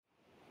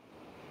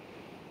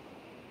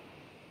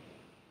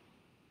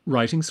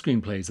Writing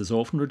screenplays is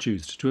often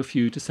reduced to a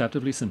few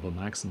deceptively simple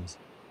maxims.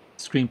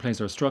 Screenplays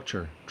are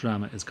structure,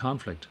 drama is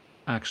conflict,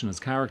 action is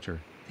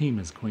character, theme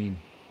is queen.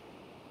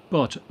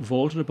 But,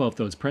 vaulted above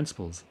those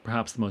principles,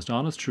 perhaps the most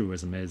honest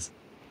truism is,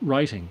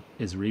 writing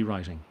is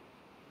rewriting.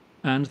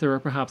 And there are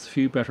perhaps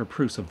few better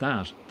proofs of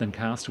that than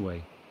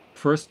Castaway,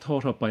 first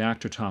thought up by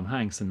actor Tom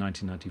Hanks in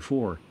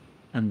 1994,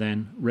 and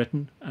then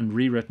written and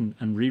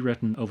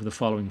rewritten over the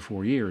following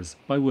 4 years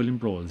by William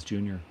Broyles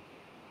Jr.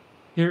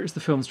 Here is the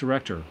film's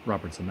director,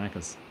 Robert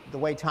Zemeckis. The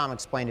way Tom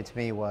explained it to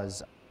me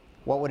was,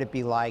 what would it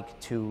be like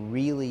to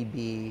really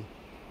be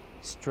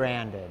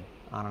stranded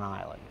on an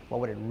island?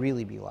 What would it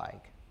really be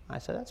like? I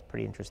said, that's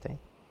pretty interesting.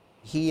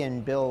 He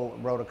and Bill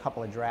wrote a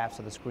couple of drafts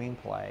of the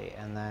screenplay,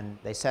 and then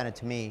they sent it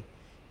to me.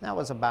 That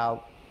was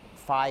about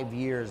 5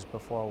 years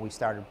before we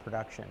started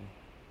production,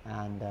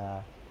 and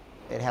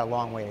it had a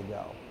long way to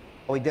go.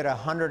 We did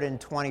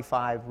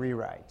 125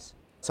 rewrites,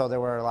 so there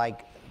were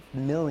like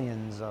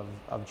millions of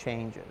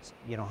changes,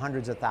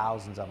 hundreds of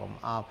thousands of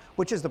them,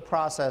 which is the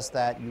process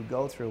that you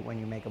go through when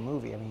you make a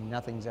movie. I mean,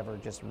 nothing's ever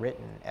just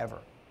written, ever.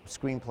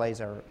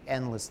 Screenplays are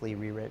endlessly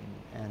rewritten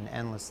and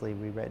endlessly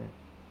rewritten.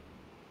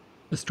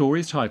 A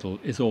story's title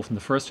is often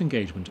the first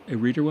engagement a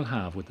reader will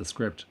have with the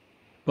script.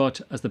 But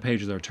as the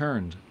pages are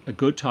turned, a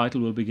good title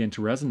will begin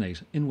to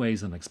resonate in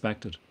ways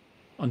unexpected,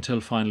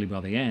 until finally by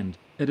the end,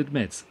 it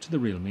admits to the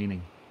real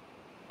meaning.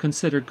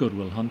 Consider Good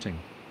Will Hunting,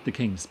 The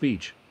King's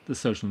Speech, The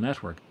Social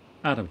Network,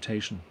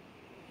 Adaptation.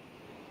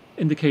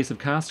 In the case of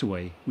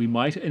Castaway, we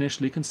might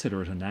initially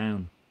consider it a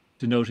noun,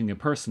 denoting a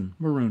person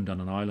marooned on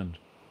an island.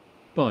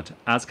 But,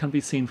 as can be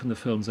seen from the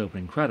film's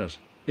opening credit,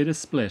 it is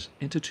split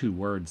into 2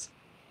 words.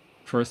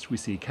 First we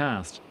see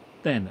cast,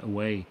 then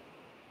away,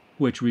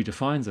 which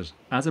redefines it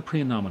as a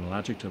prenominal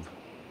adjective,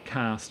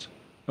 cast,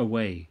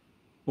 away,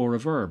 or a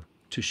verb,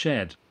 to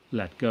shed,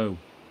 let go.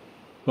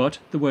 But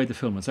the way the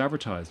film was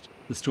advertised,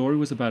 the story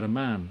was about a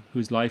man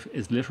whose life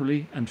is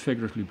literally and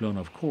figuratively blown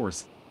off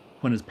course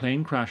when his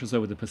plane crashes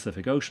over the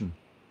Pacific Ocean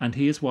and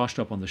he is washed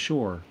up on the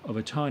shore of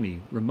a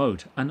tiny,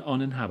 remote and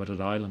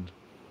uninhabited island.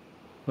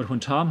 But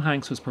when Tom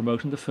Hanks was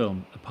promoting the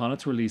film upon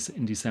its release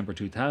in December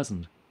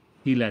 2000,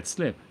 he let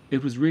slip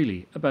it was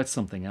really about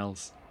something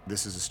else.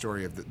 This is a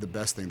story of the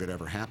best thing that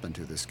ever happened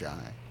to this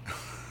guy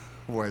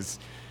was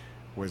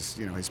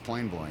his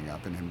plane blowing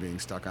up and him being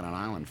stuck on an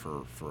island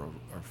for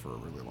a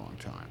really long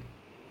time.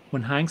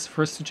 When Hanks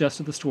first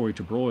suggested the story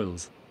to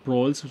Broyles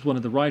was one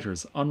of the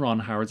writers on Ron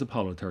Howard's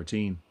Apollo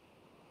 13.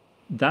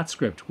 That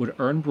script would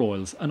earn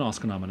Broyles an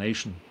Oscar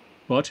nomination,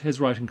 but his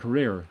writing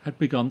career had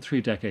begun 3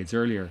 decades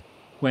earlier,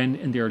 when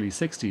in the early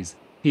 60s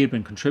he had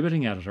been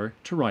contributing editor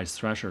to Rice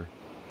Thresher,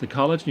 the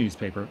college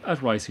newspaper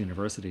at Rice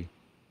University.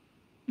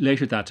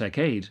 Later that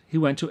decade, he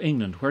went to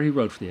England where he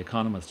wrote for The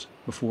Economist,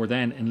 before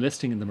then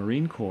enlisting in the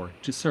Marine Corps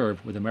to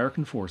serve with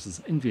American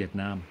forces in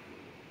Vietnam.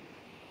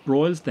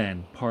 Broyles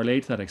then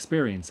parlayed that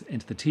experience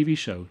into the TV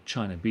show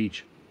China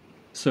Beach,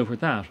 so for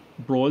that,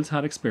 Broyles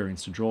had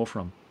experience to draw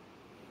from.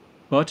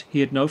 But he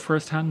had no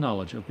first-hand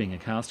knowledge of being a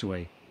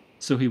castaway,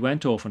 so he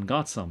went off and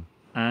got some,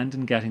 and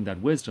in getting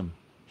that wisdom,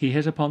 he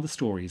hit upon the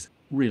story's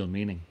real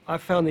meaning. I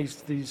found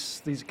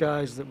these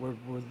guys that were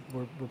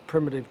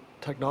primitive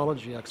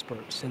technology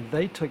experts, and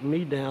they took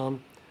me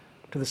down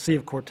to the Sea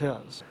of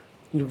Cortez.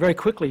 Very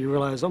quickly you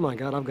realize, oh my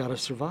God, I've got to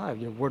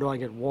survive. Where do I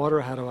get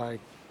water? How do I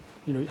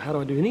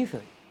do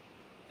anything?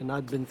 And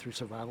I'd been through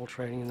survival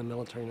training in the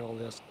military and all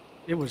this.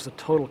 It was a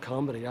total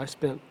comedy. I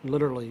spent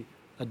literally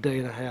a day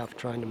and a half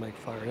trying to make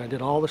fire, and I did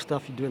all the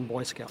stuff you do in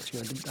Boy Scouts.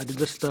 I did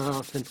this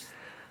stuff, and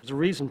there's a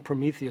reason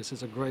Prometheus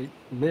is a great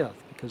myth,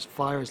 because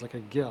fire is like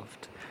a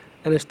gift.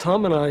 And as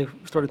Tom and I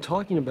started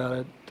talking about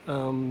it,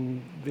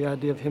 the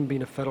idea of him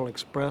being a Federal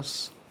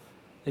Express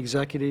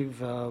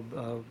executive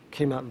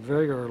came out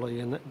very early,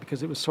 and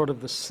because it was sort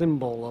of the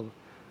symbol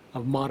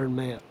of modern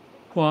man.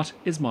 What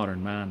is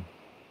modern man?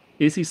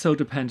 Is he so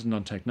dependent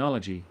on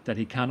technology that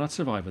he cannot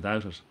survive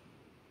without it?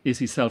 Is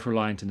he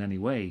self-reliant in any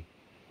way?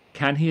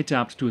 Can he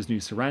adapt to his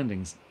new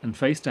surroundings and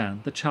face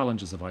down the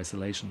challenges of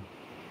isolation?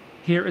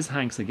 Here is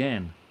Hanks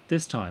again,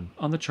 this time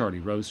on The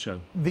Charlie Rose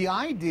Show. The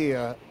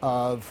idea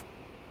of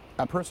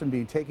a person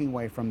being taken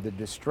away from the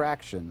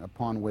distraction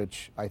upon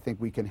which I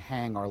think we can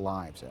hang our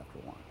lives after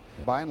one.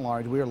 By and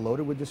large, we are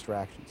loaded with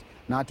distractions,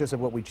 not just of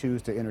what we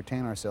choose to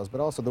entertain ourselves,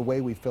 but also the way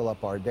we fill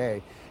up our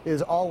day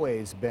is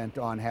always bent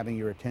on having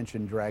your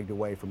attention dragged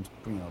away from,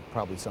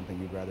 probably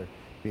something you'd rather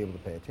be able to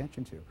pay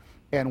attention to.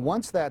 And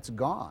once that's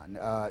gone,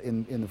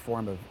 in the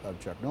form of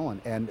Chuck Nolan,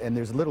 and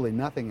there's literally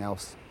nothing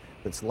else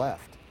that's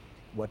left,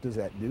 what does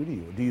that do to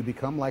you? Do you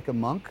become like a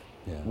monk?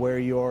 Yeah. Where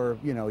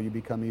you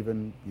become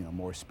even,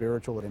 more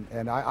spiritual,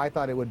 and I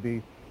thought it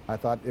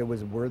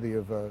was worthy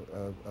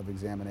of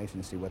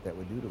examination to see what that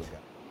would do to a guy.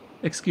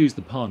 Excuse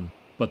the pun,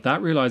 but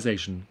that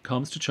realization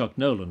comes to Chuck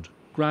Nolan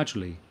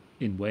gradually,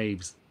 in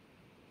waves.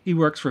 He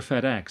works for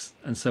FedEx,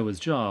 and so his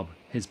job,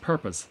 his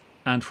purpose,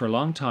 and for a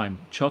long time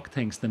Chuck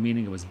thinks the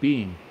meaning of his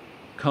being,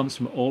 comes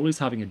from always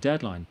having a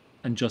deadline,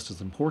 and just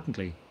as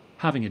importantly,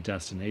 having a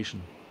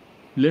destination.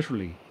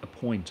 Literally, a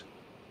point.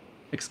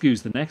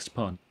 Excuse the next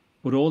pun,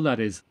 but all that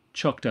is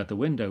chucked out the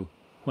window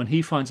when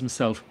he finds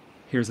himself,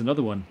 here's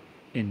another one,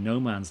 in no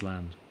man's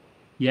land.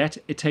 Yet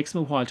it takes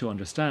him a while to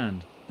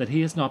understand that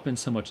he has not been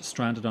so much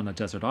stranded on a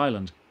desert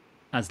island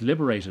as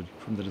liberated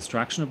from the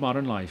distraction of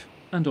modern life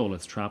and all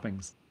its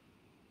trappings.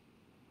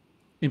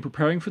 In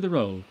preparing for the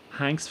role,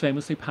 Hanks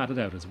famously padded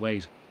out his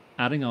weight,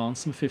 adding on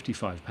some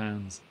 55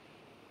 pounds.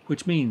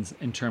 Which means,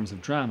 in terms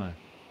of drama,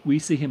 we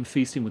see him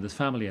feasting with his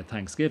family at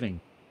Thanksgiving,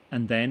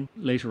 and then,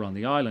 later on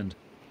the island,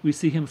 we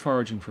see him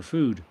foraging for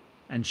food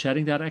and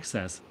shedding that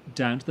excess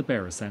down to the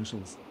bare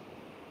essentials.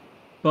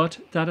 But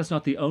that is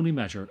not the only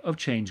measure of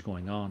change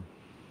going on.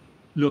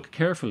 Look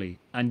carefully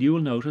and you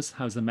will notice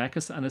how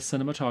Zemeckis and his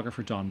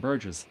cinematographer Don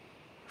Burgess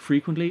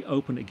frequently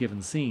open a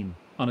given scene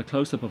on a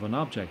close-up of an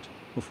object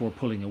before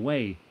pulling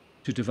away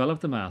to develop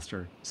the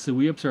master so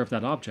we observe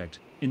that object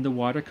in the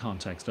wider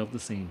context of the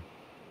scene.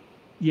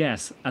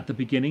 Yes, at the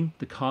beginning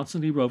the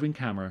constantly roving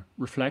camera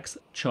reflects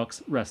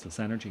Chuck's restless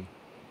energy.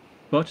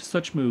 But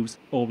such moves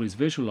always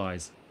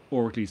visualize,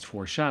 or at least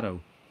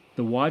foreshadow,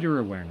 the wider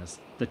awareness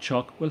that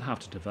Chuck will have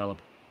to develop.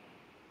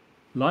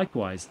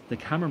 Likewise, the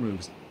camera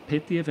moves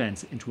pit the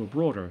events into a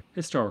broader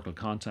historical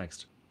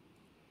context.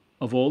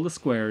 Of all the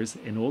squares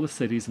in all the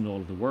cities in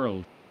all of the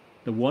world,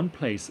 the one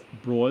place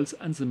Broyles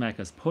and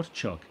Zemeckis put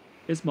Chuck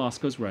is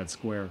Moscow's Red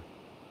Square,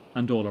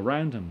 and all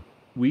around him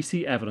we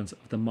see evidence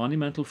of the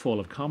monumental fall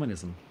of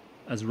communism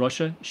as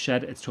Russia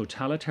shed its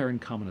totalitarian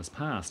communist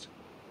past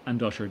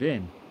and ushered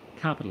in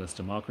capitalist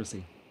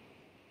democracy.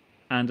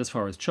 And as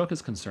far as Chuck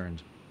is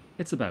concerned,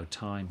 it's about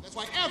time. That's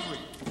why every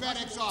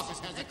FedEx office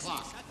has a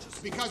clock.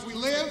 Because we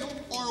live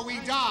or we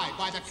die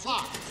by the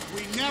clock.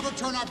 We never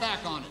turn our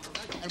back on it.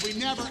 And we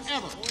never,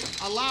 ever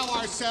allow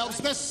ourselves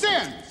the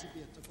sin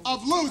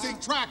of losing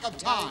track of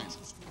time.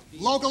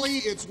 Locally,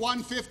 it's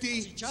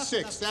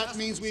 1:56. That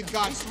means we've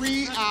got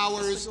 3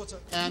 hours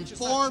and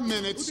 4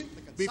 minutes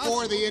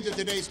before the end of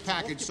today's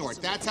package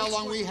sort. That's how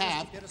long we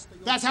have.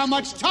 That's how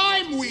much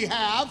time we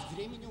have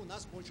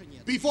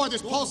before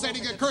this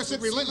pulsating, accursed,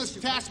 relentless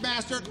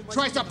taskmaster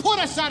tries to put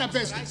us out of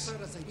business.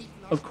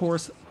 Of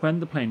course, when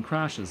the plane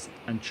crashes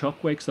and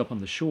Chuck wakes up on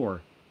the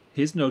shore,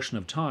 his notion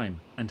of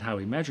time and how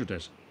he measured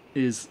it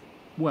is,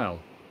 well,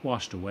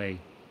 washed away.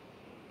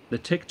 The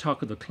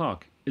tick-tock of the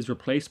clock is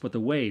replaced by the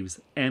waves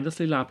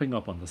endlessly lapping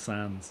up on the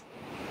sands.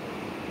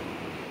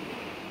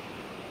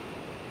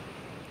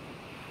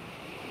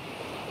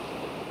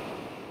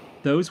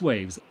 Those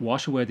waves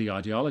wash away the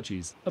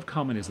ideologies of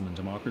communism and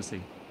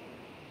democracy.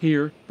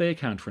 Here they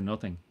account for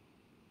nothing.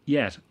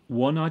 Yet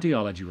one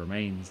ideology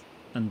remains,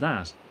 and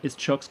that is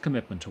Chuck's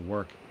commitment to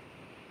work.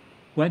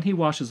 When he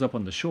washes up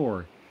on the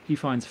shore, he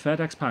finds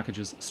FedEx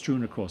packages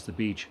strewn across the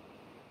beach,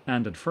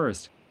 and at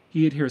first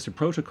he adheres to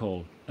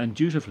protocol and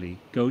dutifully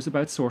goes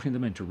about sorting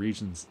them into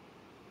regions.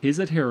 His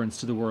adherence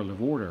to the world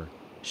of order,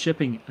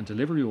 shipping and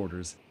delivery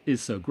orders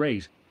is so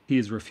great he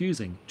is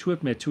refusing to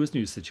admit to his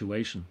new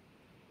situation.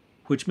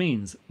 Which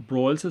means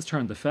Broyles has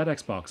turned the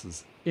FedEx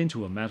boxes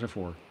into a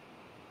metaphor.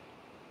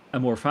 A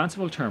more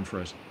fanciful term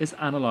for it is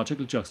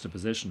analogical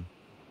juxtaposition.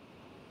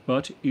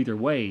 But either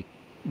way,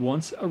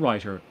 once a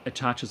writer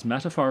attaches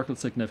metaphorical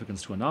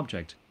significance to an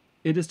object,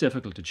 it is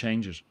difficult to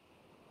change it.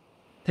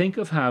 Think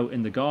of how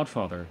in The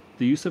Godfather,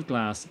 the use of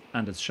glass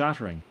and its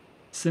shattering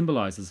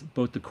symbolises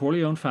both the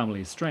Corleone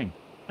family's strength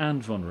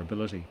and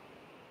vulnerability.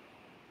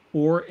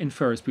 Or in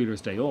Ferris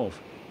Bueller's Day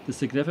Off, the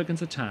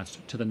significance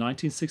attached to the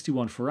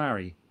 1961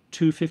 Ferrari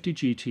 250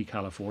 GT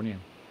California.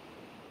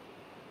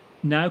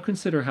 Now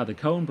consider how the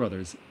Coen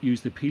brothers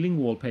used the peeling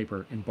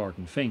wallpaper in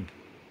Barton Fink,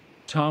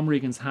 Tom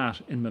Regan's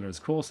hat in Miller's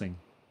Crossing,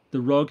 the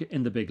rug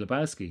in The Big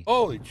Lebowski.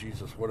 Holy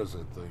Jesus, what is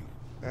that thing?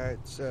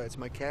 It's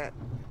my cat.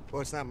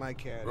 Well, it's not my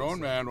cat. Grown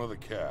man with a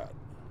cat.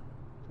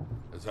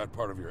 Is that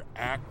part of your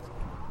act?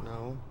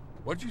 No.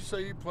 What'd you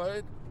say you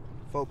played?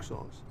 Folk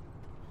songs.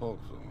 Folk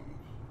songs.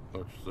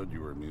 Thought you said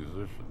you were a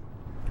musician.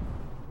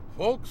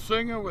 Folk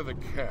singer with a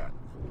cat.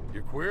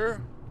 You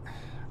queer?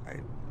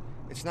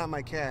 It's not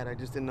my cat. I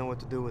just didn't know what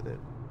to do with it.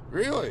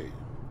 Really?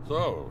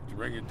 So, did you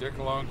bring your dick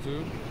along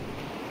too?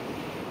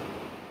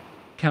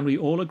 Can we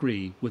all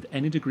agree with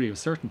any degree of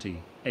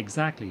certainty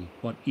exactly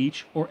what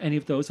each or any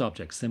of those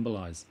objects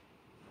symbolise?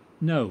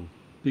 No,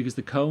 because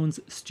the Coens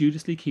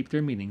studiously keep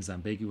their meanings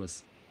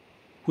ambiguous,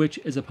 which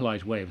is a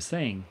polite way of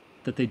saying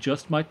that they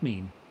just might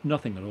mean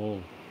nothing at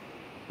all.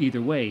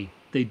 Either way,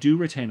 they do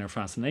retain our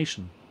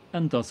fascination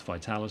and thus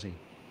vitality.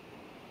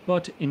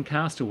 But in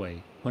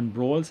Castaway, when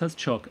Broyles has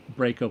Chuck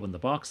break open the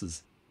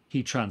boxes,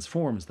 he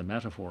transforms the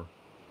metaphor,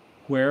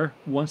 where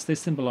once they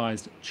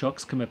symbolised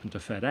Chuck's commitment to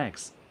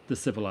FedEx, the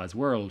civilized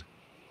world,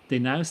 they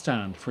now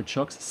stand for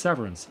Chuck's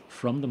severance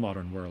from the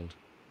modern world.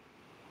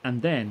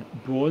 And then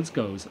Broyles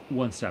goes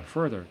one step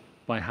further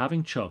by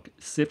having Chuck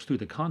sift through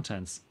the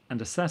contents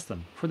and assess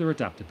them for their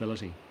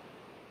adaptability.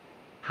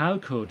 How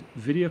could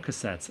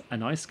videocassettes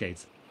and ice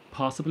skates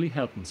possibly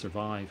help him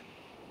survive?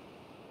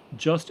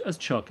 Just as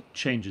Chuck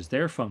changes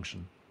their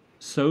function,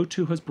 so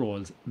too has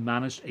Broyles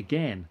managed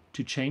again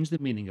to change the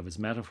meaning of his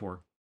metaphor.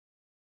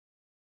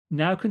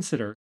 Now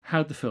consider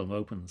how the film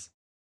opens.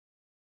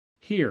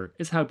 Here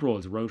is how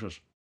Broyles wrote it.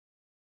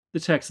 The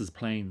Texas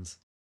plains,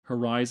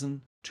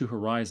 horizon to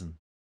horizon,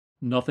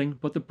 nothing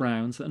but the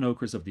browns and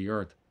ochres of the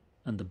earth,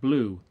 and the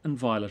blue and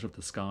violet of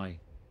the sky.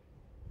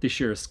 The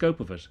sheer scope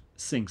of it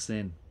sinks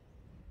in.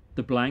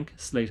 The blank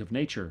slate of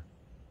nature,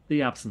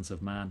 the absence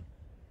of man.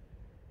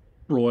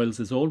 Broyles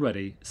is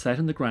already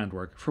setting the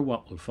groundwork for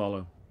what will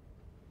follow.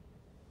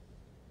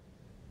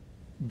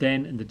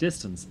 Then in the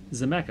distance,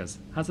 Zemeckis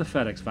has a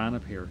FedEx van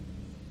appear,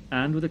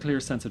 and with a clear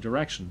sense of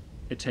direction,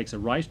 it takes a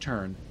right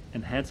turn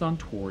and heads on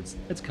towards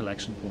its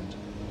collection point.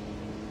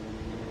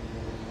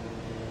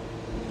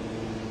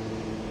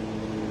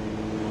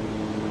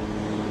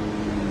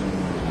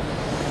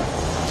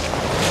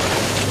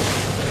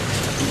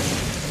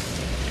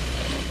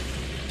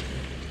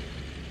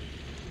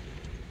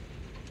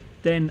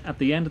 Then, at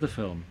the end of the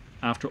film,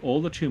 after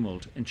all the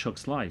tumult in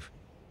Chuck's life,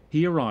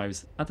 he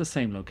arrives at the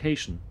same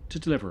location to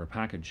deliver a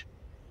package.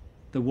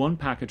 The one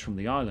package from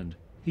the island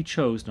he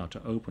chose not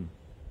to open,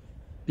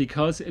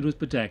 because it was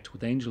bedecked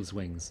with angels'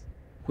 wings,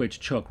 which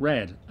Chuck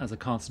read as a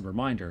constant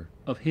reminder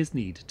of his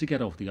need to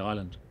get off the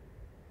island.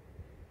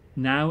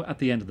 Now, at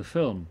the end of the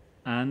film,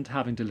 and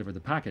having delivered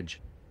the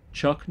package,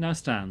 Chuck now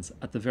stands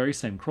at the very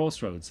same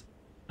crossroads,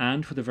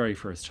 and for the very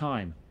first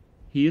time,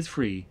 he is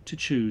free to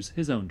choose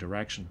his own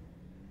direction.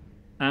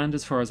 And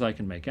as far as I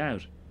can make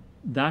out,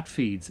 that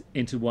feeds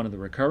into one of the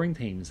recurring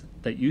themes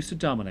that used to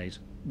dominate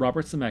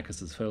Robert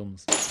Zemeckis'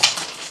 films.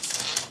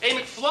 Hey,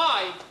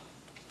 McFly!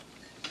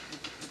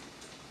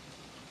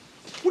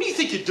 What do you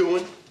think you're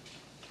doing?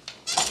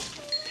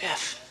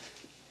 Biff.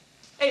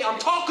 Hey, I'm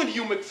talking to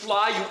you,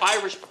 McFly, you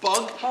Irish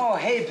bug. Oh,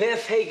 hey,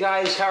 Biff. Hey,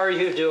 guys. How are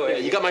you doing? Yeah,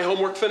 you got my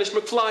homework finished,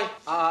 McFly?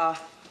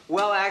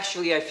 Well,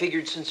 actually, I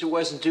figured since it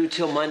wasn't due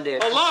till Monday...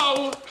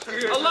 Hello?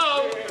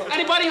 Hello?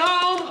 Anybody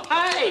home?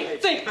 Hey,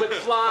 think,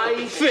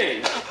 McFly,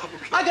 think.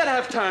 I gotta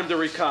have time to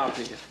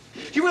recopy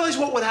it. You realize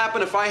what would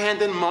happen if I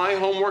hand in my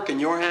homework in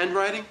your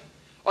handwriting?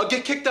 I'll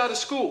get kicked out of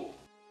school.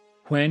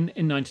 When,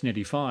 in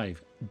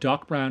 1985,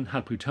 Doc Brown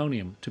had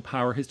plutonium to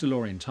power his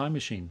DeLorean time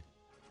machine,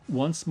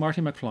 once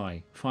Marty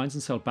McFly finds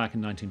himself back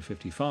in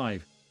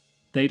 1955,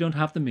 they don't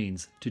have the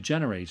means to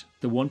generate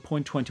the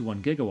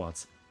 1.21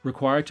 gigawatts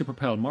required to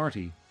propel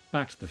Marty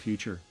back to the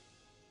future.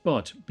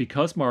 But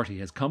because Marty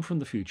has come from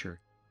the future,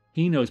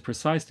 he knows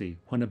precisely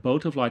when a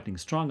bolt of lightning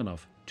strong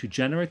enough to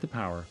generate the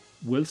power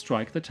will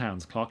strike the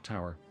town's clock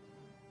tower.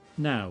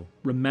 Now,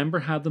 remember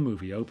how the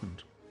movie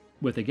opened,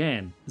 with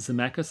again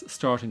Zemeckis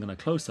starting on a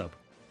close-up,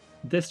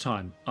 this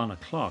time on a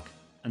clock,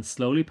 and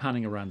slowly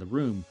panning around the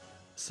room,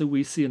 so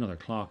we see another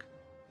clock,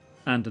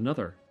 and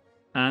another,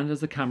 and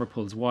as the camera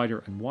pulls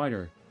wider and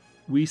wider,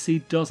 we see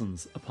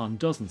dozens upon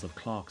dozens of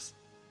clocks.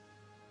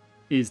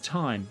 Is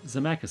time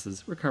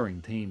Zemeckis'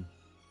 recurring theme?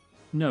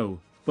 No,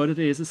 but it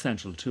is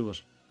essential to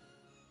it.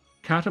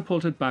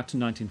 Catapulted back to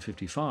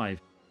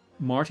 1955,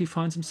 Marty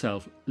finds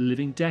himself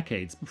living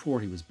decades before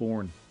he was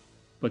born.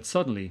 But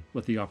suddenly,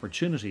 with the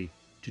opportunity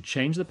to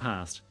change the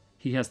past,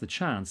 he has the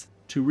chance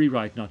to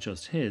rewrite not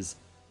just his,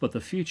 but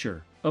the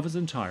future of his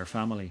entire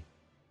family.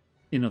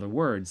 In other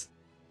words,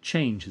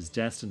 change his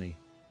destiny.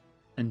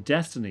 And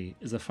destiny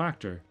is a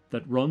factor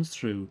that runs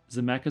through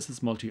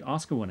Zemeckis'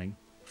 multi-Oscar winning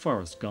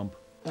Forrest Gump.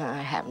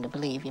 I happen to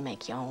believe you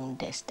make your own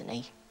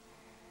destiny.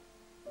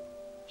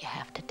 You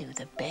have to do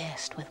the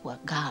best with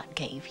what God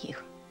gave you.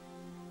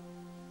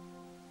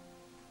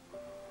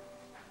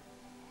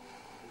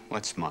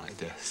 What's my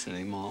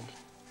destiny, Mom?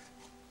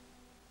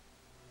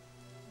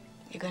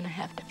 You're gonna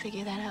have to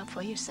figure that out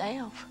for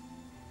yourself.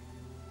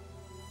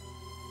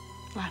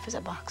 Life is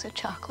a box of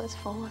chocolates,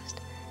 Forrest.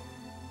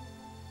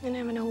 You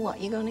never know what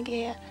you're gonna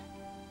get.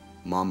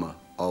 Mama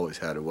always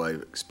had a way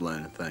of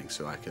explaining things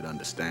so I could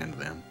understand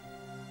them.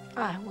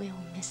 I will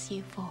miss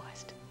you,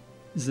 Forrest.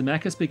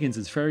 Zemeckis begins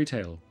his fairy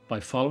tale by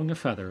following a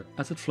feather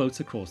as it floats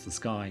across the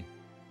sky,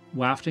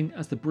 wafting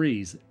as the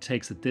breeze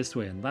takes it this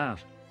way and that,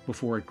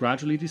 before it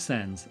gradually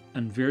descends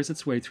and veers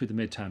its way through the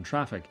midtown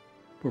traffic,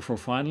 before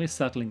finally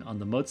settling on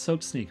the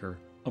mud-soaked sneaker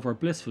of our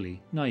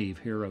blissfully naive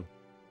hero.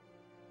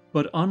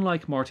 But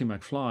unlike Marty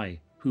McFly,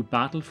 who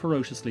battled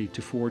ferociously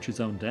to forge his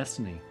own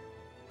destiny,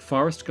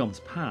 Forrest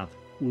Gump's path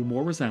will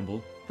more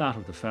resemble that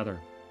of the feather.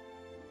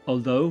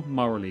 Although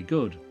morally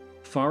good,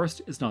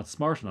 Forrest is not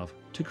smart enough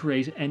to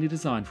create any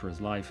design for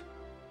his life,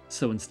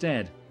 so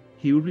instead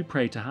he would be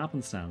prey to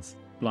happenstance,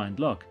 blind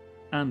luck,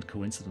 and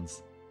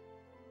coincidence.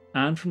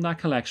 And from that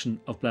collection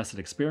of blessed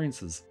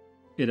experiences,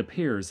 it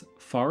appears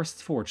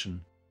Forrest's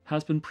fortune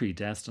has been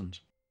predestined.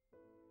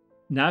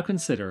 Now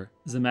consider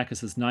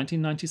Zemeckis'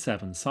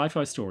 1997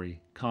 sci-fi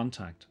story,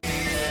 Contact.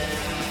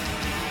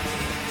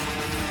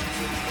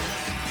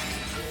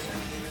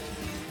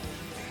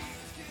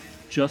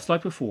 Just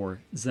like before,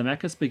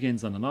 Zemeckis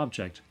begins on an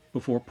object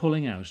before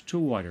pulling out to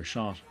a wider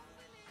shot.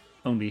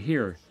 Only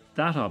here,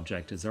 that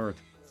object is Earth,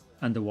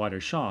 and the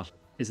wider shot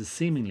is a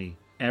seemingly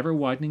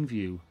ever-widening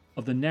view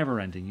of the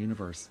never-ending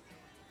universe.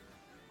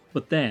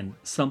 But then,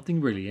 something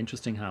really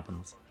interesting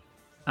happens.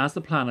 As the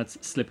planets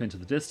slip into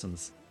the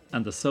distance,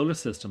 and the solar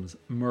systems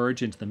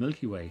merge into the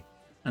Milky Way,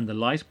 and the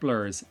light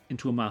blurs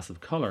into a massive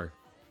colour,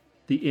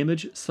 the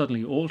image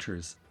suddenly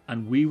alters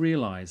and we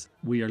realise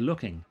we are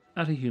looking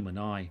at a human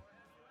eye.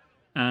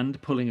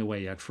 And pulling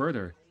away yet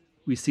further,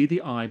 we see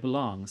the eye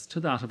belongs to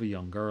that of a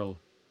young girl.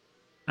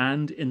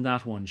 And in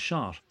that one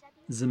shot,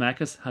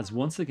 Zemeckis has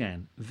once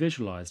again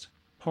visualised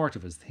part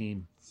of his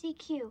theme.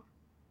 CQ.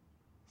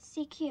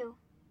 CQ.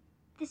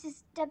 This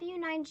is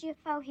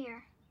W9GFO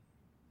here.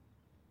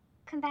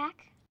 Come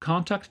back.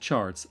 Contact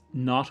charts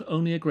not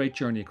only a great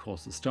journey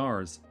across the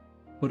stars,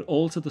 but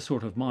also the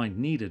sort of mind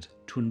needed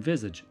to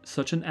envisage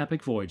such an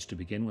epic voyage to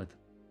begin with.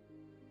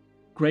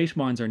 Great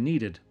minds are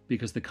needed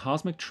because the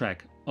cosmic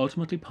trek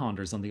ultimately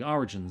ponders on the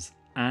origins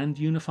and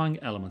unifying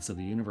elements of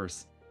the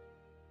universe.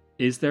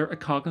 Is there a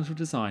cognitive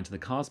design to the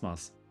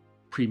cosmos,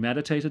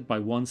 premeditated by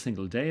one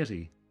single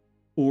deity,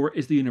 or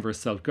is the universe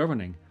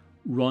self-governing,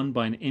 run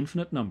by an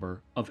infinite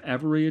number of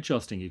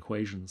ever-readjusting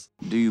equations?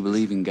 Do you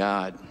believe in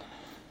God?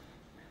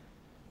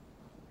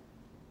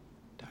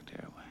 Dr.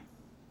 Arroway.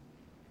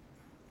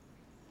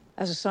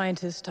 As a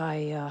scientist,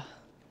 I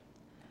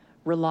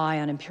rely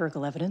on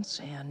empirical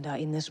evidence, and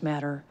in this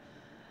matter,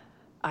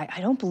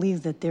 I don't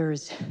believe that there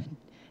is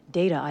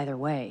data either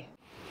way.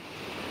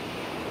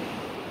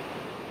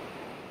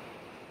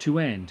 To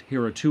end,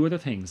 here are two other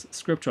things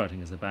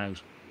scriptwriting is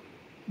about: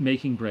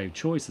 making brave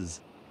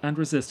choices and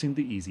resisting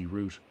the easy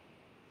route.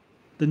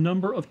 The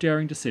number of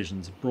daring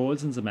decisions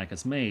Broyles and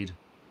Zemeckis made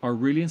are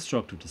really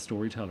instructive to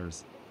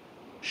storytellers.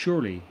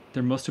 Surely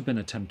there must have been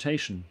a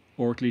temptation,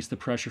 or at least the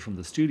pressure from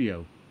the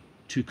studio,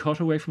 to cut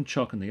away from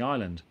Chuck and the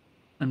island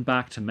and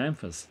back to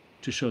Memphis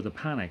to show the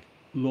panic,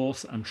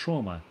 loss and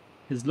trauma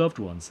his loved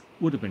ones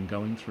would have been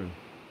going through.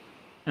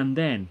 And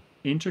then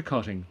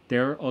intercutting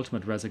their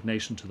ultimate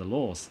resignation to the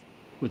loss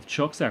with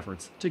Chuck's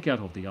efforts to get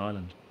off the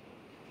island.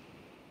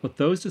 But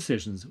those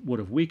decisions would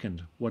have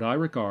weakened what I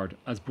regard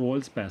as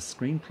Broyles' best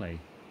screenplay,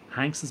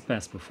 Hanks'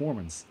 best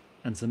performance,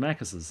 and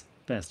Zemeckis'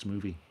 best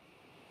movie.